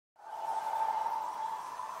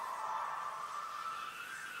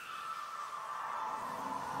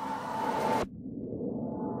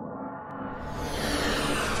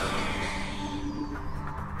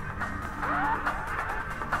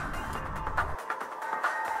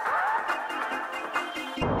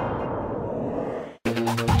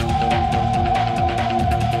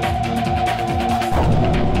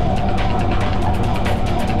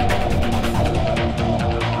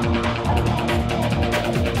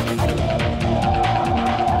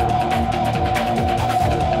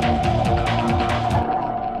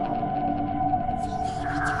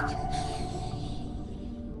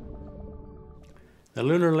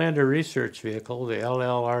Lander Research Vehicle, the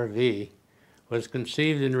LLRV, was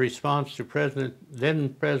conceived in response to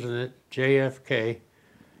then-President JFK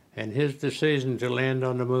and his decision to land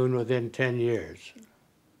on the moon within 10 years.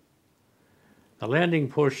 The landing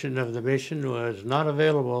portion of the mission was not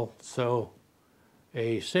available, so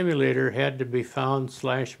a simulator had to be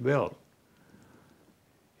found/built.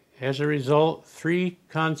 As a result, 3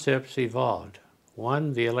 concepts evolved.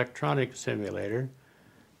 1, the electronic simulator,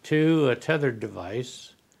 2, a tethered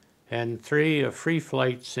device, and 3, a free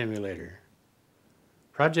flight simulator.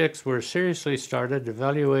 Projects were seriously started,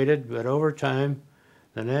 evaluated, but over time,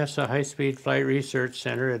 the NASA High-Speed Flight Research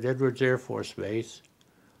Center at Edwards Air Force Base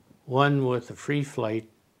won with the free flight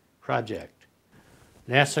project.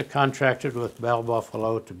 NASA contracted with Bell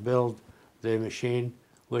Buffalo to build the machine,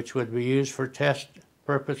 which would be used for test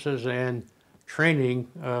purposes and training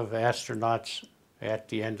of astronauts at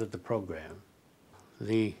the end of the program.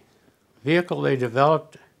 The vehicle they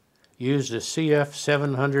developed used a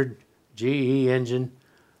CF700 GE engine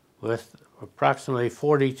with approximately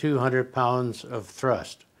 4,200 pounds of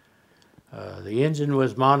thrust. The engine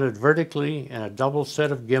was mounted vertically in a double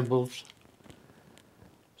set of gimbals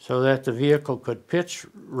so that the vehicle could pitch,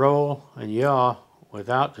 roll, and yaw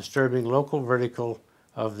without disturbing local vertical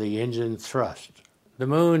of the engine thrust. The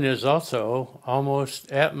moon is also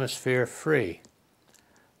almost atmosphere-free.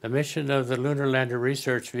 The mission of the Lunar Lander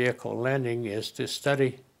Research Vehicle landing is to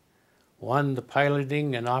study 1, the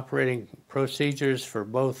piloting and operating procedures for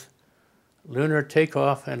both lunar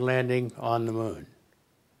takeoff and landing on the moon.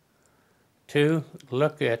 2,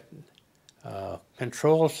 look at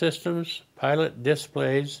control systems, pilot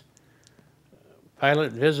displays,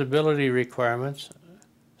 pilot visibility requirements,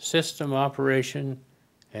 system operation,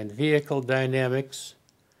 and vehicle dynamics,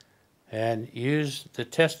 and use the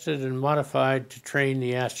tested and modified to train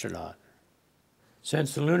the astronaut.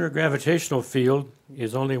 Since the lunar gravitational field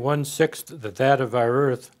is only 1/6 that of our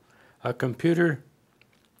Earth, a computer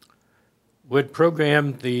would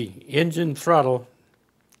program the engine throttle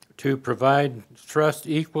to provide thrust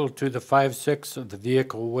equal to the 5/6 of the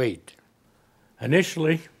vehicle weight.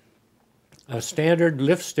 Initially, a standard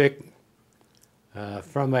lift stick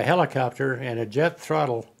from a helicopter and a jet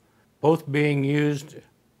throttle, both being used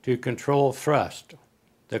to control thrust.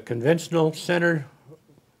 The conventional center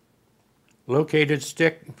located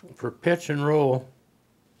stick for pitch and roll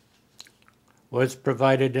was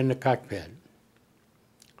provided in the cockpit.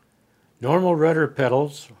 Normal rudder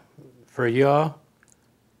pedals for yaw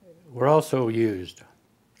were also used.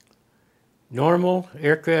 Normal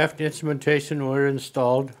aircraft instrumentation were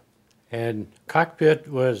installed, and cockpit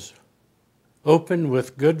was open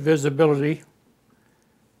with good visibility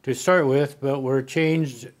to start with, but were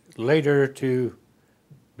changed later to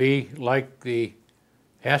be like the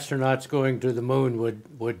astronauts going to the moon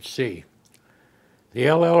would see. The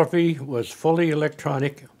LLRV was fully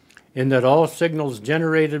electronic in that all signals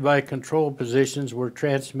generated by control positions were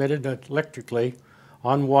transmitted electrically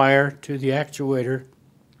on wire to the actuator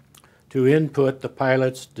to input the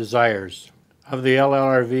pilot's desires. Of the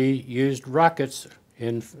LLRV used rockets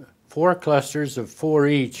in 4 clusters of 4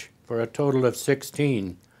 each for a total of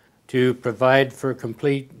 16 to provide for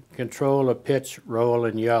complete control of pitch, roll,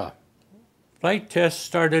 and yaw. Flight tests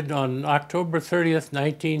started on October 30th,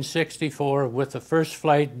 1964, with the first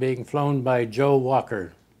flight being flown by Joe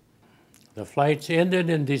Walker. The flights ended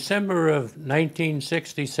in December of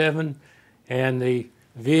 1967, and the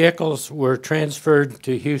vehicles were transferred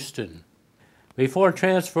to Houston. Before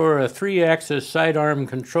transfer, a 3-axis sidearm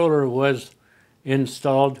controller was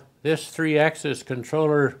installed. This 3-axis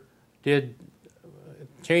controller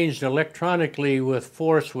changed electronically with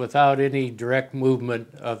force without any direct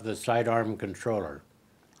movement of the sidearm controller.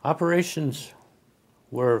 Operations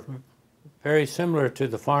were very similar to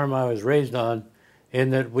the farm I was raised on,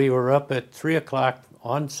 in that we were up at 3 o'clock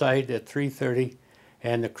on site at 3:30,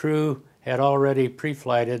 and the crew had already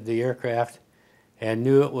pre-flighted the aircraft and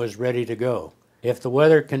knew it was ready to go. If the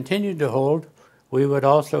weather continued to hold, we would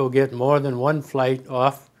also get more than 1 flight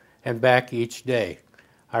off and back each day.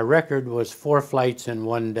 Our record was 4 flights in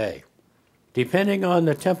 1 day. Depending on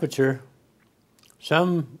the temperature,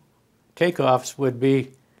 some takeoffs would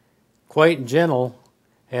be quite gentle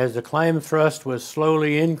as the climb thrust was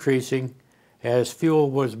slowly increasing as fuel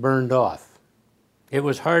was burned off. It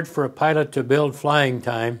was hard for a pilot to build flying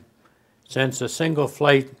time since a single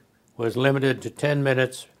flight was limited to 10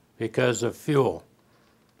 minutes because of fuel.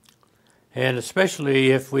 And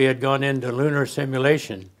especially if we had gone into lunar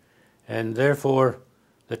simulation, and therefore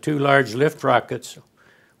the 2 large lift rockets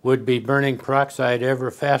would be burning peroxide ever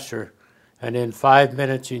faster, and in 5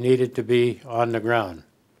 minutes you needed to be on the ground.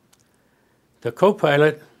 The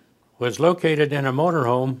co-pilot was located in a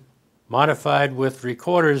motorhome modified with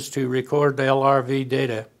recorders to record the LLRV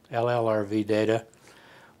data,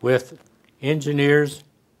 with engineers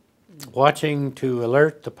watching to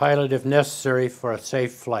alert the pilot if necessary for a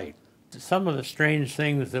safe flight. Some of the strange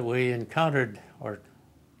things that we encountered, or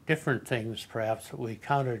different things perhaps that we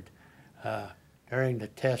encountered during the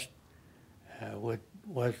test, was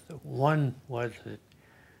that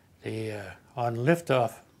on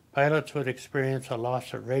liftoff, pilots would experience a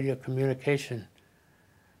loss of radio communication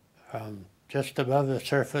from just above the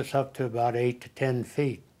surface up to about 8 to 10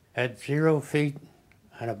 feet. At 0 feet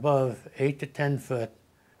and above 8 to 10 foot,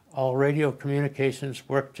 all radio communications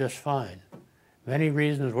worked just fine. Many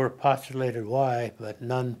reasons were postulated why, but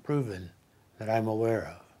none proven that I'm aware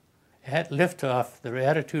of. At liftoff, the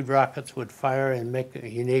attitude rockets would fire and make a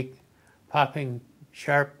unique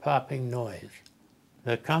sharp popping noise.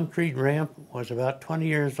 The concrete ramp was about 20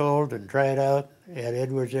 years old and dried out at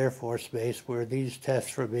Edwards Air Force Base where these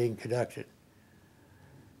tests were being conducted.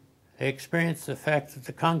 They experienced the fact that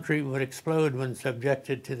the concrete would explode when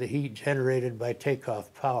subjected to the heat generated by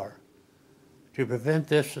takeoff power. To prevent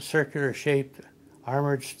this, a circular-shaped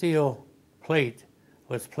armored steel plate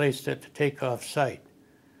was placed at the takeoff site.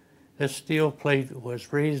 This steel plate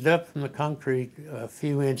was raised up from the concrete a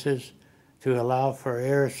few inches to allow for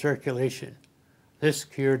air circulation. This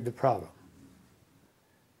cured the problem.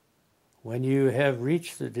 When you have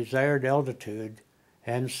reached the desired altitude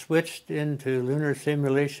and switched into lunar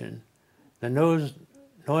simulation, the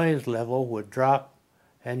noise level would drop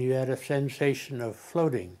and you had a sensation of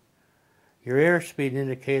floating. Your airspeed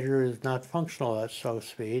indicator is not functional at slow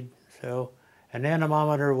speed, so an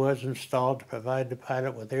anemometer was installed to provide the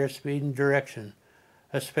pilot with airspeed and direction,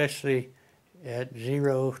 especially at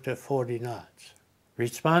 0 to 40 knots.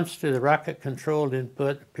 Response to the rocket-controlled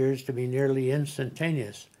input appears to be nearly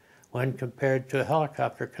instantaneous when compared to a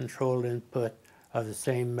helicopter-controlled input of the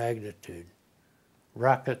same magnitude.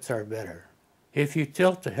 Rockets are better. If you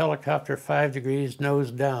tilt the helicopter 5 degrees nose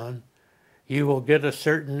down, you will get a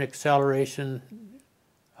certain acceleration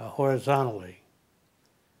horizontally.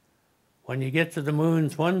 When you get to the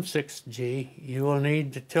moon's 1/6 G, you will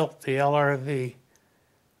need to tilt the LRV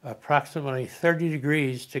approximately 30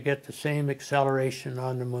 degrees to get the same acceleration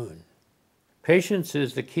on the moon. Patience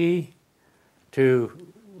is the key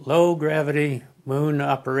to low gravity moon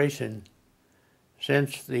operation,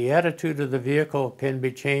 since the attitude of the vehicle can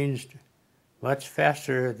be changed much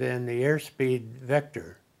faster than the airspeed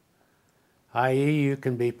vector, i.e. you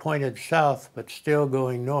can be pointed south but still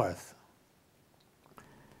going north.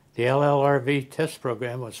 The LLRV test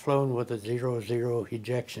program was flown with a 0-0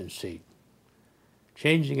 ejection seat.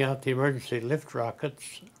 Changing out the emergency lift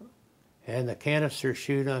rockets and the canister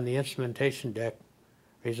chute on the instrumentation deck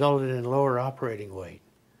resulted in lower operating weight.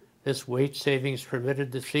 This weight savings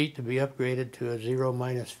permitted the seat to be upgraded to a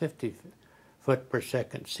 0-50 foot per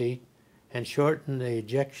second seat and shortened the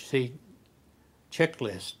eject seat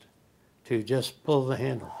checklist to just pull the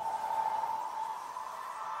handle.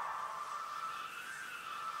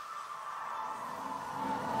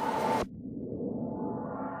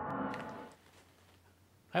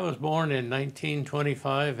 I was born in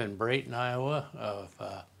 1925 in Brayton, Iowa,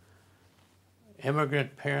 of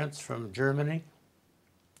immigrant parents from Germany.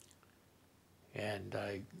 And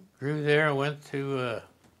I grew there and went to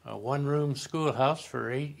a one-room schoolhouse for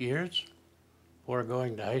 8 years before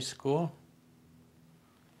going to high school.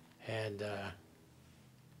 And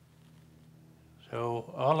so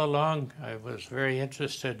all along I was very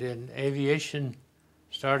interested in aviation,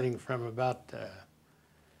 starting from about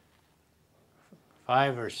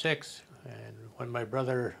 5 or 6, and when my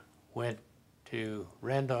brother went to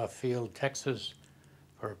Randolph Field, Texas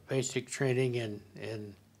for basic training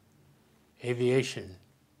in aviation.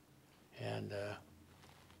 And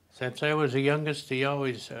since I was the youngest, he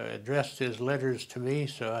always addressed his letters to me,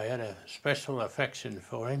 so I had a special affection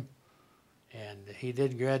for him. And he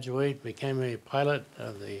did graduate, became a pilot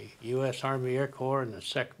of the U.S. Army Air Corps in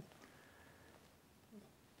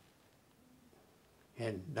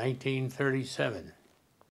 1937.